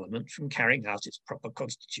of Parliament from carrying out its proper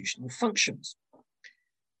constitutional functions.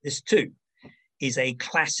 This too is a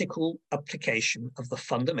classical application of the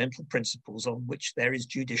fundamental principles on which there is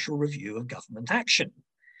judicial review of government action.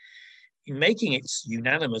 In making its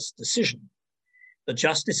unanimous decision, the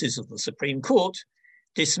justices of the Supreme Court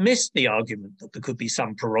dismissed the argument that there could be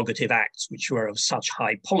some prerogative acts which were of such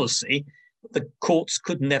high policy that the courts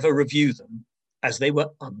could never review them, as they were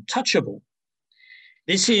untouchable.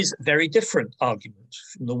 This is a very different argument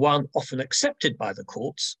from the one often accepted by the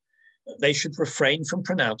courts, that they should refrain from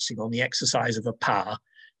pronouncing on the exercise of a power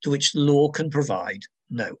to which the law can provide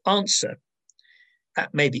no answer.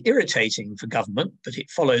 That may be irritating for government, but it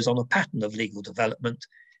follows on a pattern of legal development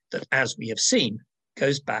that, as we have seen,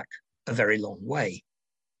 goes back a very long way.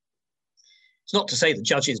 It's not to say that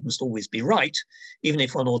judges must always be right, even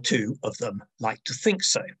if one or two of them like to think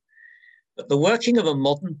so. But the working of a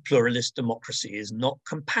modern pluralist democracy is not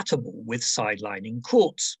compatible with sidelining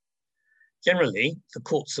courts. Generally, the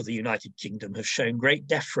courts of the United Kingdom have shown great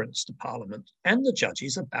deference to Parliament, and the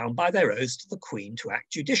judges are bound by their oaths to the Queen to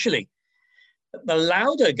act judicially. But the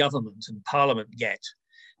louder government and Parliament get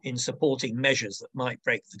in supporting measures that might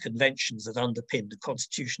break the conventions that underpin the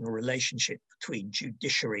constitutional relationship between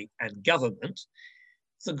judiciary and government,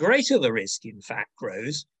 the greater the risk, in fact,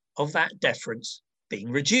 grows of that deference being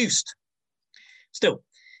reduced. Still,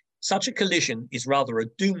 such a collision is rather a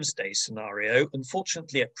doomsday scenario, and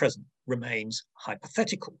fortunately at present remains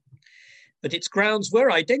hypothetical. But its grounds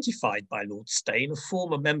were identified by Lord Steyne, a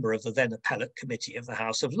former member of the then Appellate Committee of the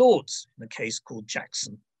House of Lords, in a case called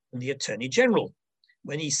Jackson and the Attorney General,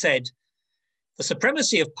 when he said, "The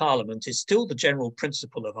supremacy of Parliament is still the general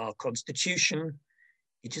principle of our Constitution.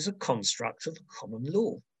 It is a construct of the common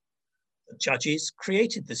law. The judges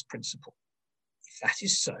created this principle. If that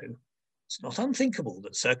is so, it's not unthinkable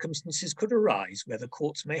that circumstances could arise where the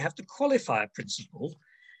courts may have to qualify a principle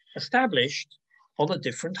established on a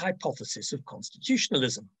different hypothesis of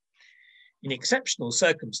constitutionalism. In exceptional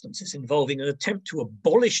circumstances involving an attempt to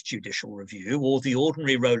abolish judicial review or the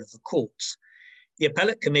ordinary role of the courts, the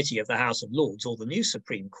Appellate Committee of the House of Lords or the new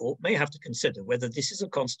Supreme Court may have to consider whether this is a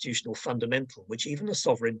constitutional fundamental which even a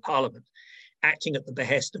sovereign parliament, acting at the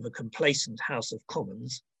behest of a complacent House of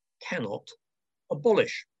Commons, cannot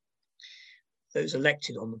abolish." Those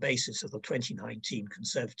elected on the basis of the 2019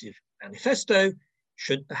 Conservative Manifesto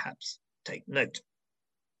should perhaps take note.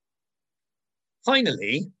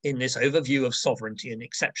 Finally, in this overview of sovereignty and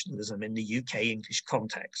exceptionalism in the UK English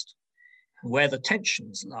context, and where the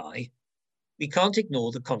tensions lie, we can't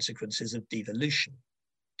ignore the consequences of devolution.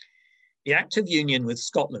 The Act of Union with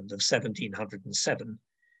Scotland of 1707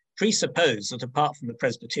 presupposed that apart from the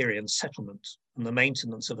Presbyterian settlement and the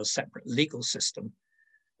maintenance of a separate legal system,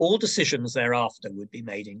 all decisions thereafter would be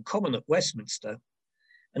made in common at Westminster,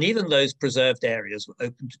 and even those preserved areas were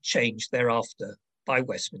open to change thereafter by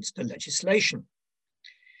Westminster legislation.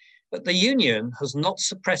 But the Union has not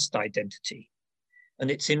suppressed identity, and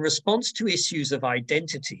it's in response to issues of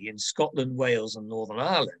identity in Scotland, Wales, and Northern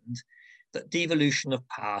Ireland that devolution of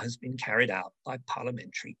power has been carried out by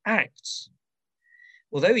parliamentary acts.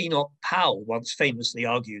 Although Enoch Powell once famously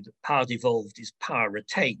argued that power devolved is power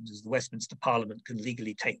retained, as the Westminster Parliament can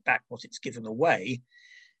legally take back what it's given away,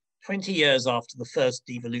 20 years after the first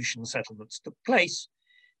devolution settlements took place,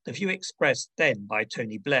 the view expressed then by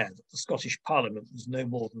Tony Blair that the Scottish Parliament was no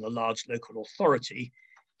more than a large local authority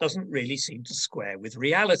doesn't really seem to square with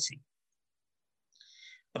reality.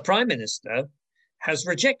 The Prime Minister has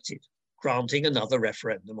rejected granting another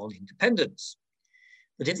referendum on independence.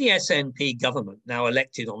 But if the SNP government, now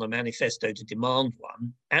elected on a manifesto to demand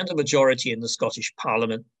one, and a majority in the Scottish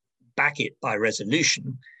Parliament back it by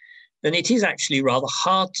resolution, then it is actually rather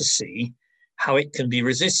hard to see how it can be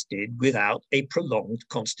resisted without a prolonged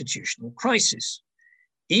constitutional crisis,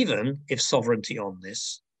 even if sovereignty on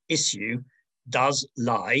this issue does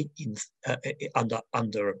lie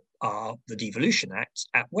under the Devolution Acts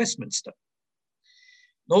at Westminster.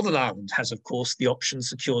 Northern Ireland has, of course, the option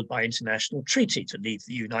secured by international treaty to leave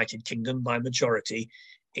the United Kingdom by majority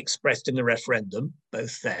expressed in the referendum,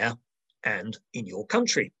 both there and in your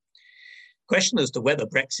country. Question as to whether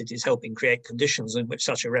Brexit is helping create conditions in which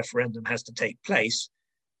such a referendum has to take place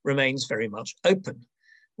remains very much open,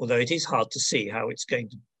 although it is hard to see how it's going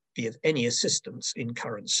to be of any assistance in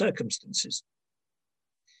current circumstances.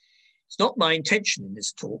 It's not my intention in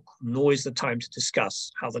this talk, nor is the time to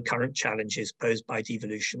discuss how the current challenges posed by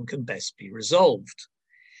devolution can best be resolved.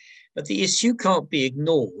 But the issue can't be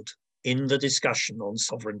ignored in the discussion on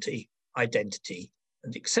sovereignty, identity,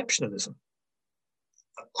 and exceptionalism.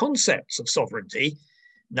 The concepts of sovereignty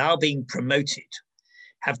now being promoted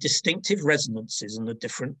have distinctive resonances in the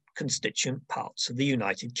different constituent parts of the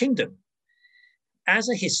United Kingdom. As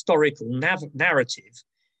a historical narrative,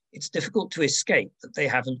 it's difficult to escape that they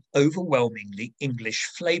have an overwhelmingly English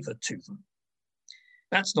flavour to them.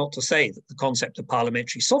 That's not to say that the concept of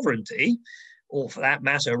parliamentary sovereignty, or for that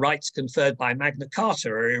matter, rights conferred by Magna Carta,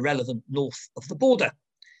 are irrelevant north of the border.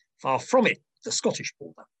 Far from it, the Scottish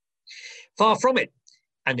border. Far from it,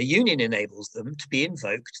 and a union enables them to be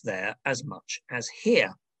invoked there as much as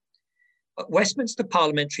here. But Westminster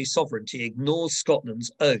parliamentary sovereignty ignores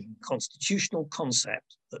Scotland's own constitutional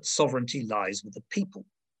concept that sovereignty lies with the people.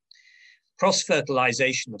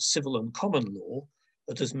 Cross-fertilisation of civil and common law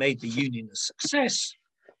that has made the union a success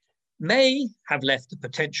may have left the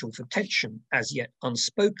potential for tension as yet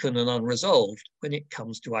unspoken and unresolved when it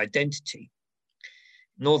comes to identity.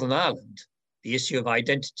 In Northern Ireland, the issue of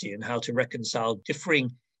identity and how to reconcile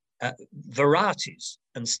differing varieties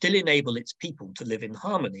and still enable its people to live in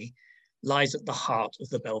harmony lies at the heart of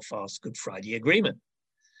the Belfast Good Friday Agreement.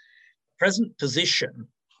 Present position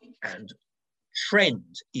and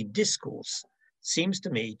trend in discourse seems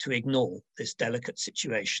to me to ignore this delicate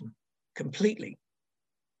situation completely.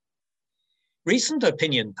 Recent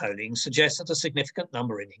opinion polling suggests that a significant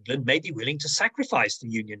number in England may be willing to sacrifice the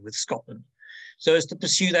union with Scotland so as to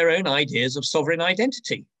pursue their own ideas of sovereign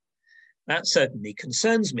identity. That certainly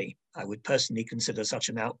concerns me. I would personally consider such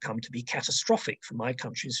an outcome to be catastrophic for my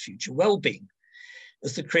country's future well-being,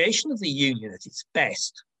 as the creation of the union at its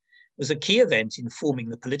best was a key event in forming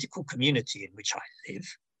the political community in which I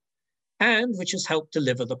live, and which has helped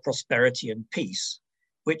deliver the prosperity and peace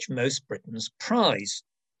which most Britons prize.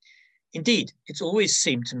 Indeed, it's always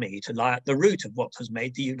seemed to me to lie at the root of what has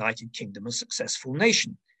made the United Kingdom a successful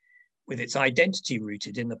nation, with its identity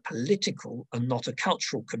rooted in a political and not a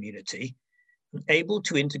cultural community, and able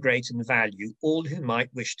to integrate and value all who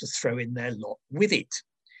might wish to throw in their lot with it.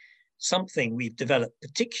 Something we've developed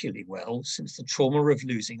particularly well since the trauma of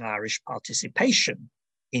losing Irish participation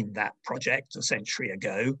in that project a century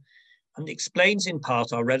ago, and explains in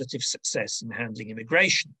part our relative success in handling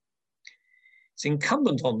immigration. It's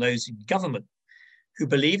incumbent on those in government who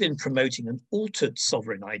believe in promoting an altered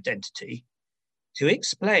sovereign identity to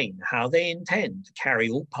explain how they intend to carry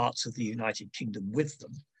all parts of the United Kingdom with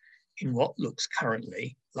them in what looks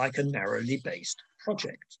currently like a narrowly based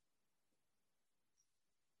project.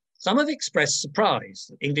 Some have expressed surprise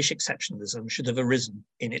that English exceptionalism should have arisen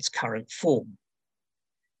in its current form.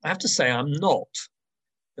 I have to say I'm not,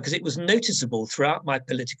 because it was noticeable throughout my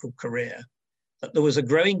political career that there was a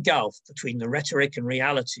growing gulf between the rhetoric and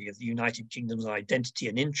reality of the United Kingdom's identity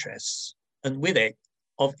and interests, and with it,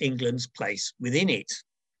 of England's place within it.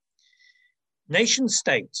 Nation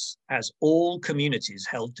states, as all communities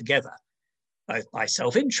held together, both by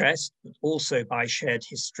self-interest, but also by shared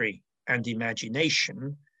history and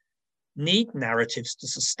imagination, need narratives to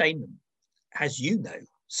sustain them, as you know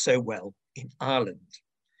so well in Ireland.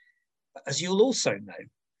 But as you'll also know,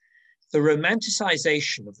 the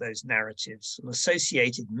romanticization of those narratives and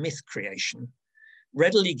associated myth creation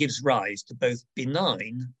readily gives rise to both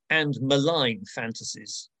benign and malign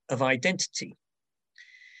fantasies of identity.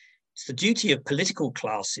 It's the duty of political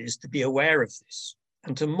classes to be aware of this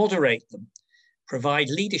and to moderate them, provide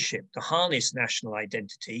leadership to harness national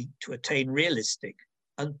identity to attain realistic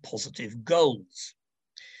and positive goals.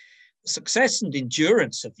 The success and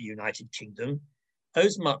endurance of the United Kingdom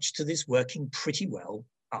owes much to this working pretty well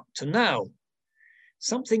up to now.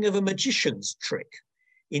 Something of a magician's trick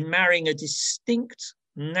in marrying a distinct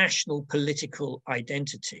national political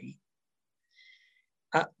identity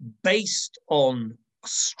based on a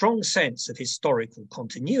strong sense of historical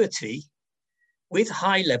continuity with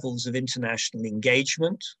high levels of international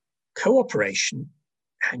engagement, cooperation,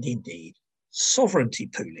 and indeed sovereignty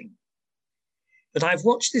pooling. But I've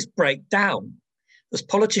watched this break down as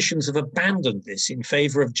politicians have abandoned this in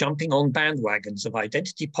favour of jumping on bandwagons of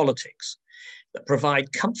identity politics that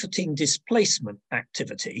provide comforting displacement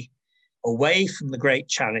activity away from the great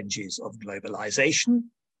challenges of globalisation,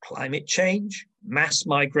 climate change, mass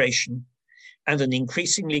migration, and an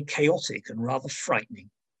increasingly chaotic and rather frightening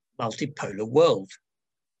multipolar world.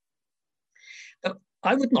 But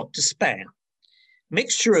I would not despair. A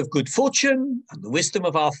mixture of good fortune and the wisdom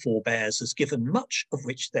of our forebears has given much of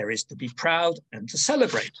which there is to be proud and to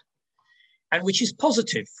celebrate, and which is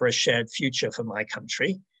positive for a shared future for my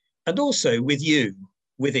country, and also with you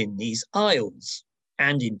within these isles,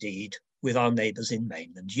 and indeed with our neighbours in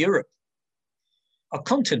mainland Europe. Our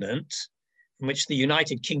continent, from which the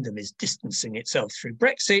United Kingdom is distancing itself through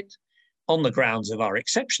Brexit, on the grounds of our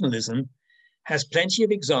exceptionalism, has plenty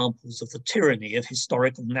of examples of the tyranny of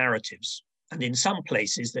historical narratives, and in some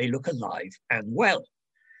places they look alive and well.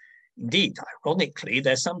 Indeed, ironically,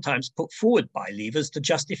 they're sometimes put forward by leavers to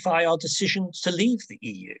justify our decision to leave the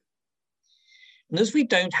EU. And as we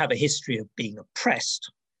don't have a history of being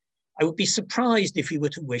oppressed, I would be surprised if we were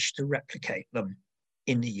to wish to replicate them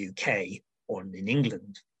in the UK or in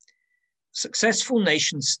England. A successful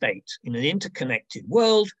nation state in an interconnected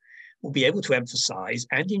world will be able to emphasise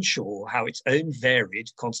and ensure how its own varied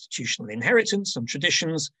constitutional inheritance and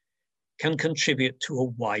traditions can contribute to a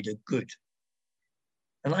wider good.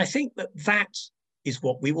 And I think that that is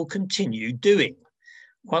what we will continue doing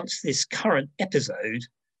once this current episode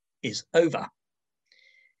is over.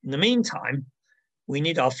 In the meantime, we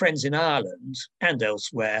need our friends in Ireland and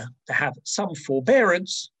elsewhere to have some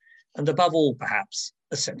forbearance and above all, perhaps,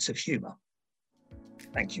 a sense of humour.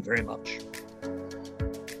 Thank you very much.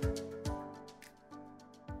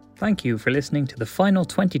 Thank you for listening to the final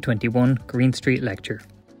 2021 Green Street Lecture.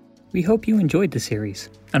 We hope you enjoyed the series,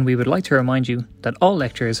 and we would like to remind you that all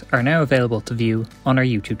lectures are now available to view on our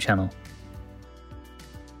YouTube channel.